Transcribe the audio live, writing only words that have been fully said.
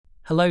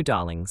Hello,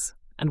 darlings,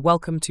 and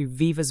welcome to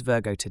Viva's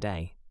Virgo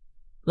today.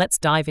 Let's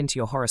dive into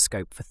your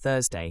horoscope for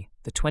Thursday,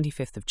 the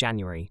 25th of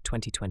January,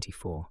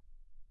 2024.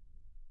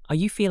 Are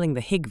you feeling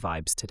the Hig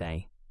vibes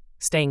today,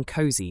 staying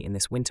cozy in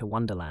this winter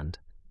wonderland?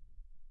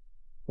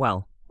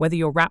 Well, whether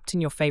you're wrapped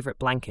in your favorite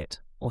blanket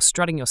or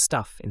strutting your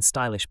stuff in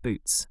stylish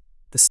boots,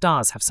 the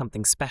stars have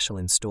something special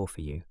in store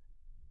for you.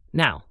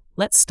 Now,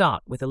 let's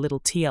start with a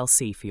little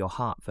TLC for your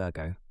heart,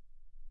 Virgo.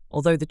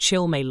 Although the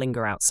chill may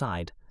linger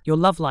outside, your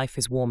love life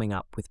is warming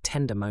up with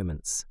tender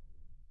moments.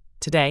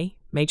 Today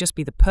may just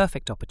be the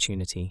perfect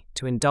opportunity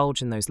to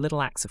indulge in those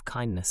little acts of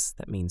kindness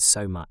that mean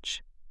so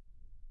much.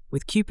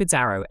 With Cupid's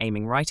arrow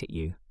aiming right at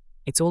you,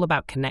 it's all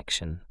about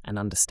connection and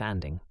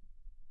understanding.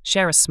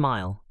 Share a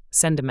smile,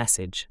 send a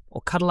message,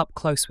 or cuddle up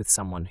close with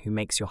someone who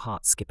makes your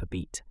heart skip a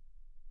beat.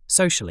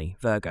 Socially,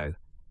 Virgo,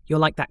 you're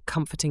like that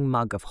comforting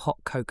mug of hot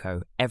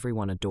cocoa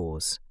everyone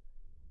adores.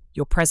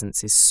 Your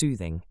presence is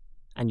soothing,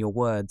 and your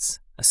words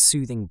a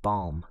soothing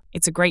balm.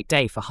 It's a great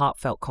day for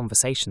heartfelt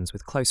conversations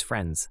with close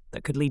friends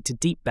that could lead to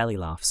deep belly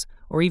laughs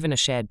or even a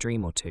shared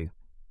dream or two.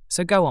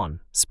 So go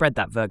on, spread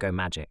that Virgo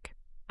magic.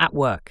 At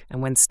work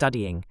and when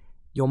studying,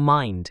 your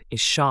mind is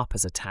sharp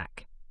as a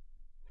tack.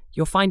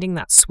 You're finding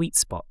that sweet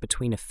spot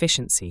between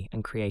efficiency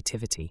and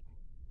creativity.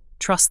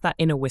 Trust that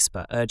inner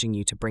whisper urging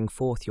you to bring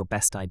forth your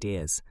best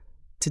ideas.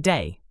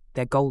 Today,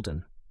 they're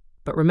golden.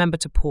 But remember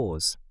to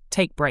pause,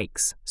 take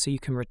breaks so you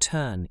can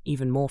return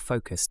even more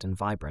focused and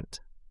vibrant.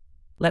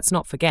 Let's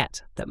not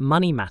forget that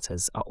money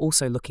matters are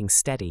also looking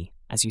steady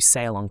as you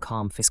sail on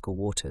calm fiscal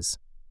waters.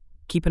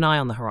 Keep an eye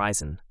on the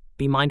horizon,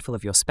 be mindful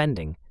of your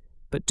spending,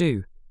 but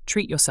do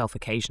treat yourself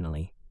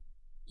occasionally.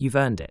 You've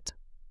earned it.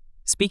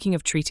 Speaking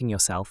of treating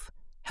yourself,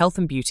 health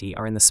and beauty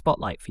are in the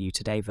spotlight for you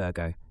today,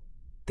 Virgo.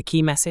 The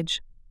key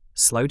message?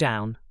 Slow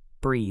down,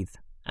 breathe,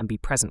 and be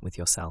present with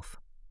yourself.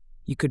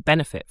 You could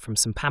benefit from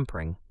some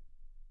pampering,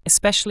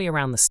 especially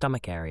around the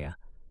stomach area,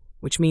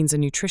 which means a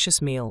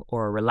nutritious meal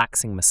or a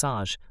relaxing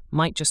massage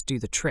might just do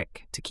the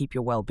trick to keep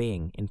your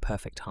well-being in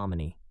perfect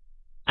harmony.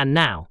 And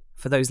now,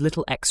 for those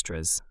little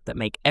extras that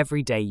make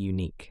every day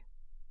unique.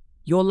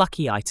 Your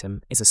lucky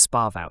item is a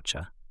spa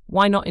voucher.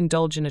 Why not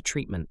indulge in a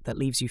treatment that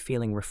leaves you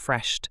feeling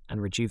refreshed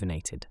and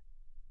rejuvenated?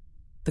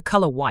 The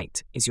color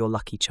white is your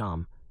lucky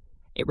charm.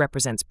 It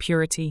represents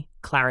purity,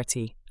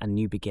 clarity, and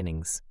new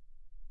beginnings.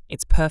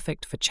 It's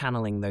perfect for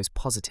channeling those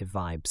positive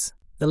vibes.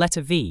 The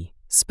letter V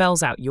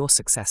spells out your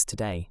success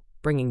today,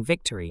 bringing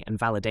victory and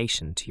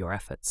validation to your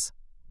efforts.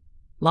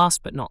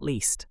 Last but not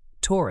least,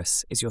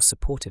 Taurus is your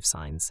supportive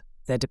signs.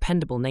 Their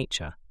dependable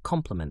nature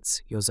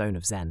complements your zone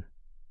of zen.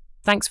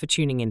 Thanks for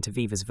tuning in to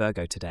Viva's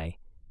Virgo today.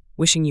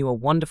 Wishing you a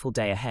wonderful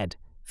day ahead,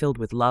 filled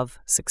with love,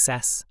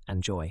 success,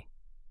 and joy.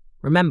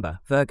 Remember,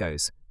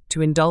 Virgos,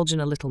 to indulge in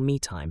a little me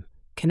time,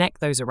 connect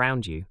those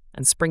around you,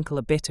 and sprinkle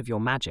a bit of your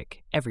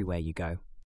magic everywhere you go.